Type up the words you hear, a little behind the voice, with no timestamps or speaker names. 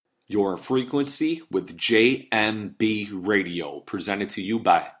Your Frequency with JMB Radio, presented to you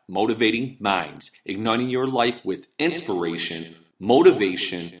by Motivating Minds, igniting your life with inspiration,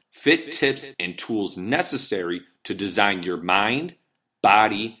 motivation, fit tips, and tools necessary to design your mind,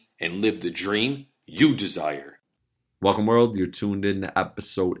 body, and live the dream you desire. Welcome, world. You're tuned in to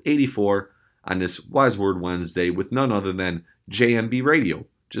episode 84 on this Wise Word Wednesday with none other than JMB Radio.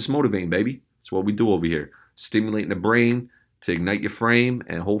 Just motivating, baby. It's what we do over here. Stimulating the brain to ignite your frame,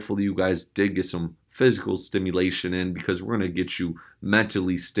 and hopefully you guys did get some physical stimulation in, because we're going to get you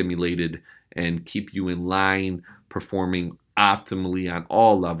mentally stimulated and keep you in line, performing optimally on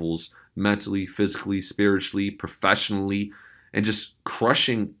all levels, mentally, physically, spiritually, professionally, and just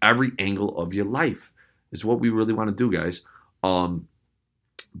crushing every angle of your life is what we really want to do, guys.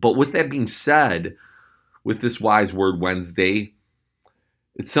 But with that being said, with this Wise Word Wednesday,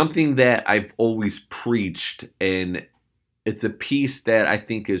 it's something that I've always preached, and it's a piece that I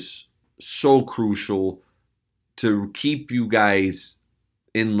think is so crucial to keep you guys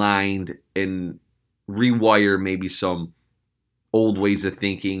in line and rewire maybe some old ways of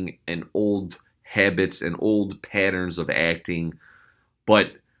thinking and old habits and old patterns of acting.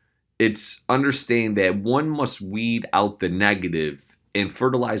 But it's understanding that one must weed out the negative and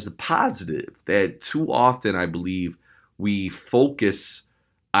fertilize the positive. That too often, I believe, we focus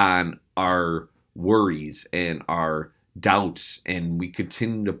on our worries and our doubts, and we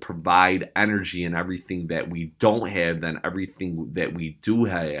continue to provide energy in everything that we don't have than everything that we do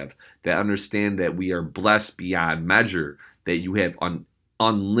have. That understand that we are blessed beyond measure, that you have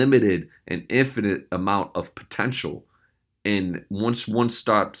unlimited and infinite amount of potential. And once one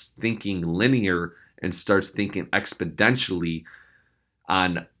stops thinking linear and starts thinking exponentially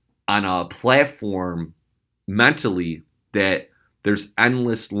on a platform mentally, that there's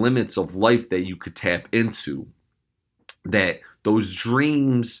endless limits of life that you could tap into, that those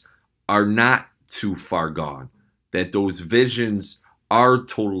dreams are not too far gone, that those visions are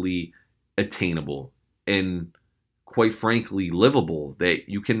totally attainable and, quite frankly, livable, that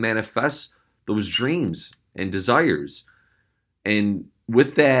you can manifest those dreams and desires. And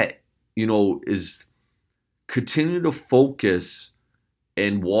with that, is continue to focus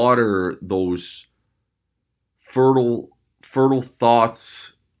and water those fertile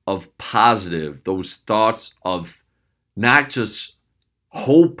thoughts of positive, those thoughts of not just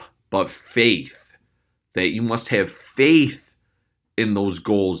hope, but faith. That you must have faith in those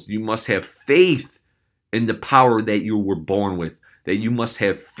goals. You must have faith in the power that you were born with. That you must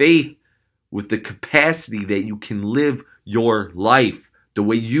have faith with the capacity that you can live your life the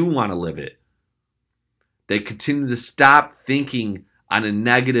way you want to live it. That continue to stop thinking on a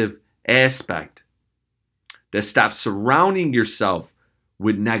negative aspect. That stop surrounding yourself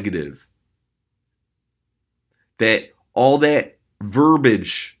with negative. That all that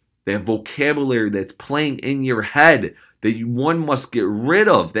verbiage, that vocabulary that's playing in your head, that one must get rid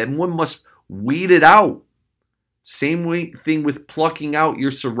of, that one must weed it out. Same thing with plucking out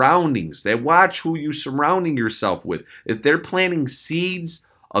your surroundings. That watch who you're surrounding yourself with. If they're planting seeds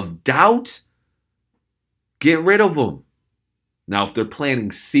of doubt, get rid of them. Now, if they're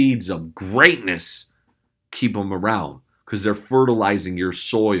planting seeds of greatness, keep them around, because they're fertilizing your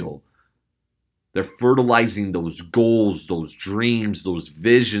soil. They're fertilizing those goals, those dreams, those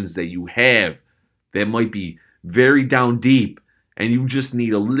visions that you have that might be very down deep, and you just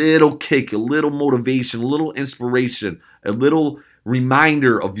need a little kick, a little motivation, a little inspiration, a little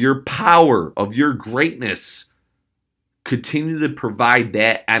reminder of your power, of your greatness. Continue to provide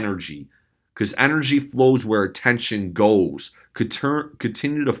that energy, because energy flows where attention goes.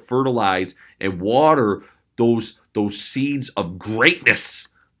 Continue to fertilize and water those seeds of greatness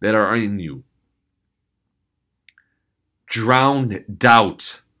that are in you. Drown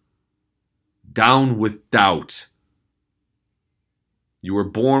doubt. Down with doubt. You were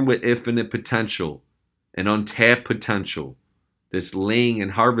born with infinite potential and untapped potential that's laying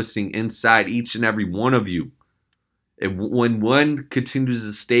and harvesting inside each and every one of you. And when one continues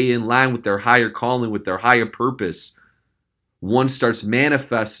to stay in line with their higher calling, with their higher purpose, one starts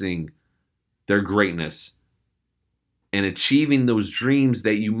manifesting their greatness and achieving those dreams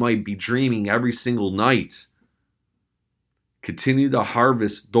that you might be dreaming every single night. Continue to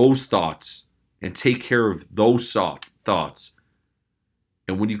harvest those thoughts and take care of those thoughts.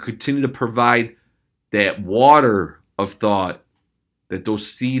 And when you continue to provide that water of thought, that those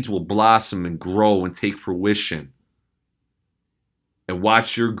seeds will blossom and grow and take fruition. And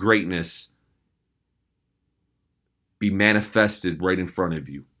watch your greatness be manifested right in front of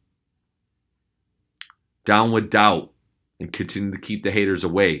you. Down with doubt, and continue to keep the haters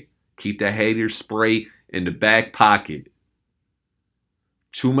away. Keep the hater spray in the back pocket.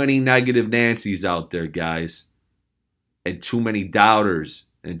 Too many negative Nancys out there, guys. And too many doubters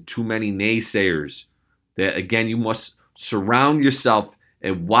and too many naysayers. That, again, you must surround yourself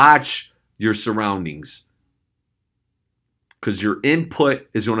and watch your surroundings. Because your input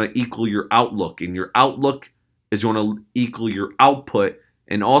is going to equal your outlook. And your outlook is going to equal your output.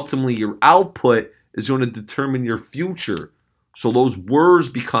 And ultimately, your output is going to determine your future. So those words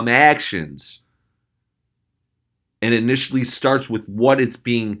become actions. And initially starts with what is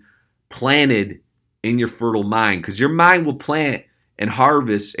being planted in your fertile mind. Because your mind will plant and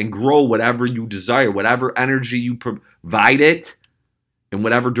harvest and grow whatever you desire. Whatever energy you provide it, in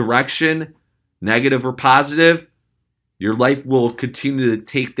whatever direction, negative or positive, your life will continue to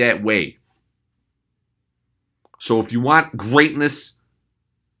take that way. So if you want greatness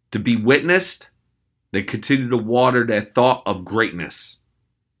to be witnessed, then continue to water that thought of greatness.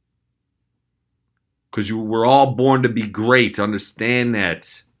 Because you were all born to be great. Understand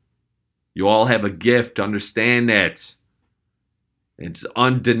that. You all have a gift. Understand that. It's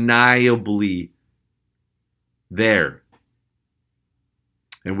undeniably there.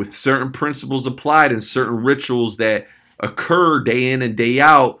 And with certain principles applied and certain rituals that occur day in and day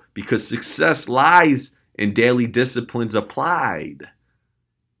out, because success lies in daily disciplines applied.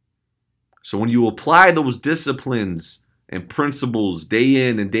 So when you apply those disciplines and principles day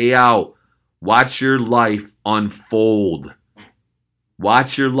in and day out, watch your life unfold.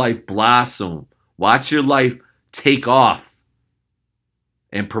 Watch your life blossom. Watch your life take off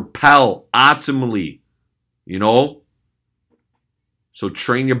and propel optimally, So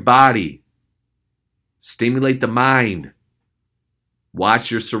train your body. Stimulate the mind.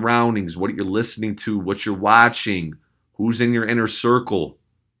 Watch your surroundings, what you're listening to, what you're watching, who's in your inner circle.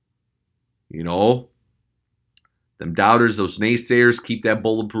 Them doubters, those naysayers, keep that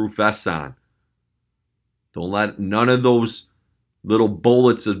bulletproof vest on. Don't let none of those little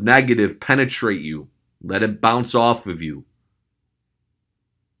bullets of negative penetrate you. Let it bounce off of you.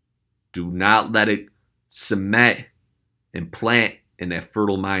 Do not let it cement and plant in that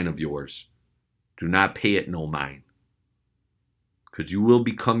fertile mind of yours. Do not pay it no mind. Because you will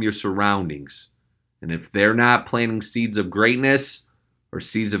become your surroundings. And if they're not planting seeds of greatness or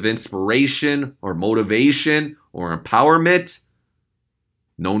seeds of inspiration or motivation or empowerment,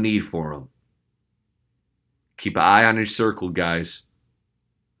 no need for them. Keep an eye on your circle, guys.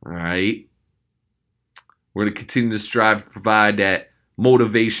 All right? We're going to continue to strive to provide that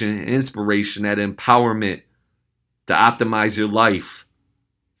motivation, inspiration, that empowerment to optimize your life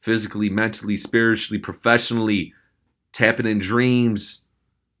physically, mentally, spiritually, professionally, tapping in dreams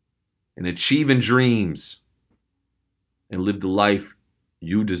and achieving dreams and live the life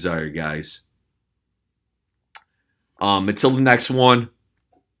you desire, guys. Until the next one,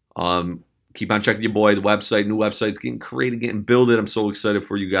 keep on checking your boy. The website, new website's getting created, getting built. I'm so excited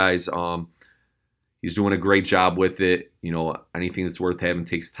for you guys. He's doing a great job with it. Anything that's worth having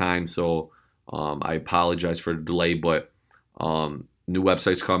takes time. So I apologize for the delay, but new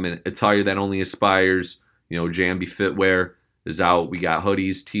website's coming. Attire that only inspires. JMB Fitwear is out. We got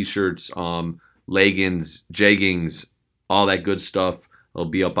hoodies, t-shirts, leggings, jeggings, all that good stuff. It'll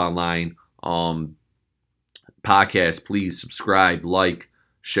be up online. Podcast, please subscribe, like,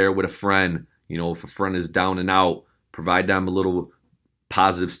 share with a friend. If a friend is down and out, provide them a little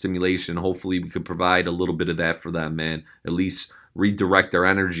positive stimulation. Hopefully we could provide a little bit of that for them, man. At least redirect their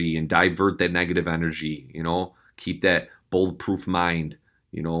energy and divert that negative energy, keep that bulletproof mind,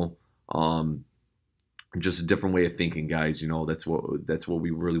 just a different way of thinking, guys. That's what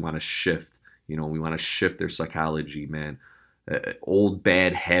we really want to shift. We want to shift their psychology, man. Old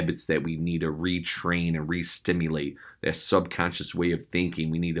bad habits that we need to retrain and re-stimulate. That subconscious way of thinking,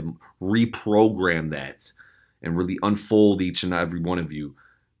 we need to reprogram that and really unfold each and every one of you.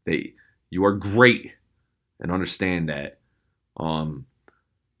 That you are great, and understand that.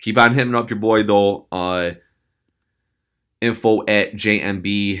 Keep on hitting up your boy though.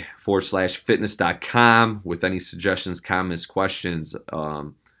 info@jmb/fitness.com with any suggestions, comments, questions.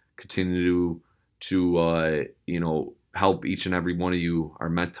 Continue to help each and every one of you. Our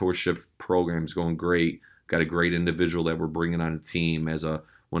mentorship program is going great. Got a great individual that we're bringing on the team as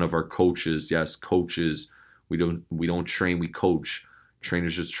one of our coaches. Yes, coaches. We don't train, we coach.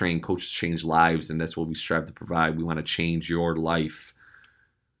 Trainers just train, coaches change lives, and that's what we strive to provide. We want to change your life.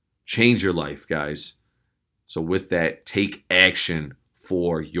 Change your life, guys. So with that, take action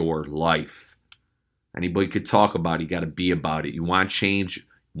for your life. Anybody could talk about it. You got to be about it. You want change?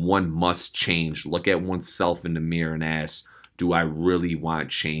 One must change. Look at oneself in the mirror and ask, do I really want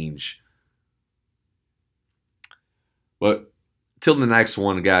change? But till the next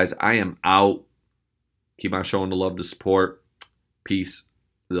one, guys, I am out. Keep on showing the love, the support. Peace.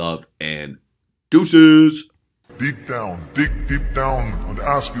 love, and deuces. Deep down, dig deep down and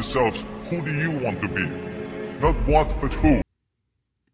ask yourselves, who do you want to be? Not what, but who.